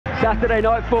Saturday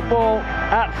night football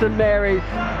at St Mary's,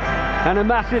 and a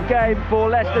massive game for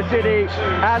Leicester City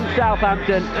and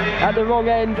Southampton at the wrong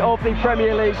end of the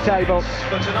Premier League table.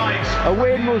 A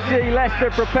win will see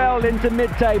Leicester propelled into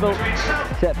mid-table.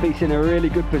 Set piece in a really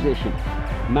good position.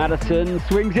 Maddison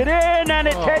swings it in and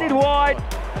it's headed wide.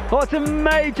 Oh, it's a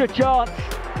major chance.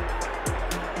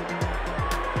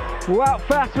 Wout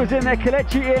Faes was in there,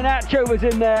 Kelechi Iheanacho was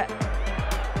in there.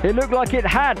 It looked like it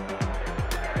had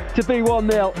to be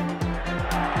 1-0.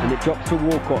 And it drops to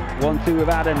Walcott. 1-2 with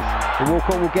Adams. And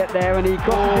Walcott will get there and he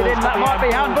crosses it in. That might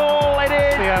be handball. It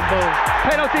is.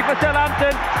 Penalty for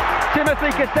Southampton.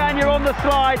 Timothy Castagna on the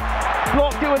slide.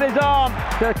 Blocked it with his arm.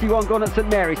 31 gone at St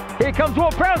Mary's. Here comes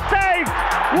Ward-Prowse, saved!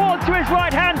 Ward to his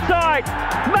right-hand side.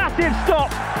 Massive stop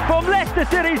from Leicester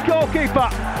City's goalkeeper.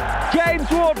 James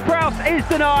Ward-Prowse is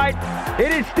denied.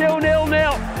 It is still 0-0.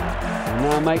 And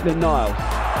now Maitland-Niles.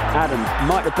 Adams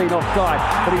might have been offside,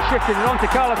 but he shifted it on to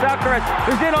Carlos Alcaraz,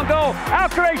 who's in on goal.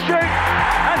 Alcaraz shoots,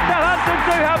 and Southampton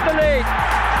do have the lead.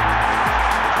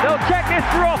 They'll check this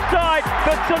for offside,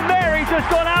 but St Mary's has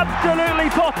gone absolutely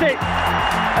potty.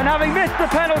 And having missed the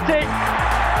penalty,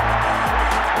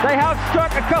 they have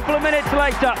struck a couple of minutes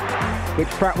later,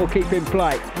 which Pratt will keep in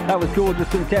play. That was gorgeous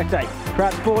from Tete.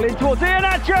 Pratt's ball in towards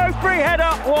Iheanacho, free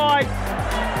header wide.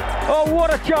 Oh,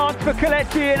 what a chance for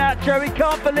Kelechi Iheanacho. He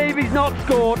can't believe he's not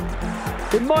scored.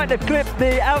 It might have clipped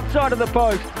the outside of the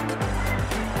post.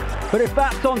 But if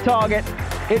that's on target,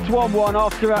 it's 1-1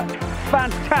 after a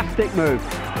fantastic move.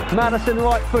 Maddison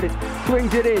right-footed,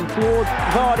 swings it in towards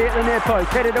Vardy at the near post,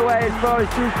 headed away as far as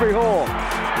Dewsbury Hall.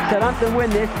 Southampton win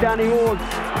this, Danny Ward's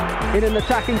in an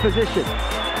attacking position.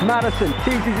 Maddison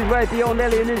teases his way beyond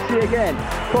Elyounoussi again.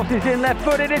 Crosses in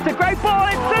left-footed, it's a great ball,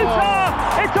 it's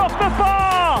Southampton! It's off the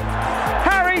bar!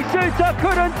 Harry Southampton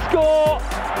couldn't score,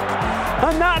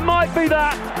 and that might be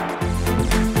that.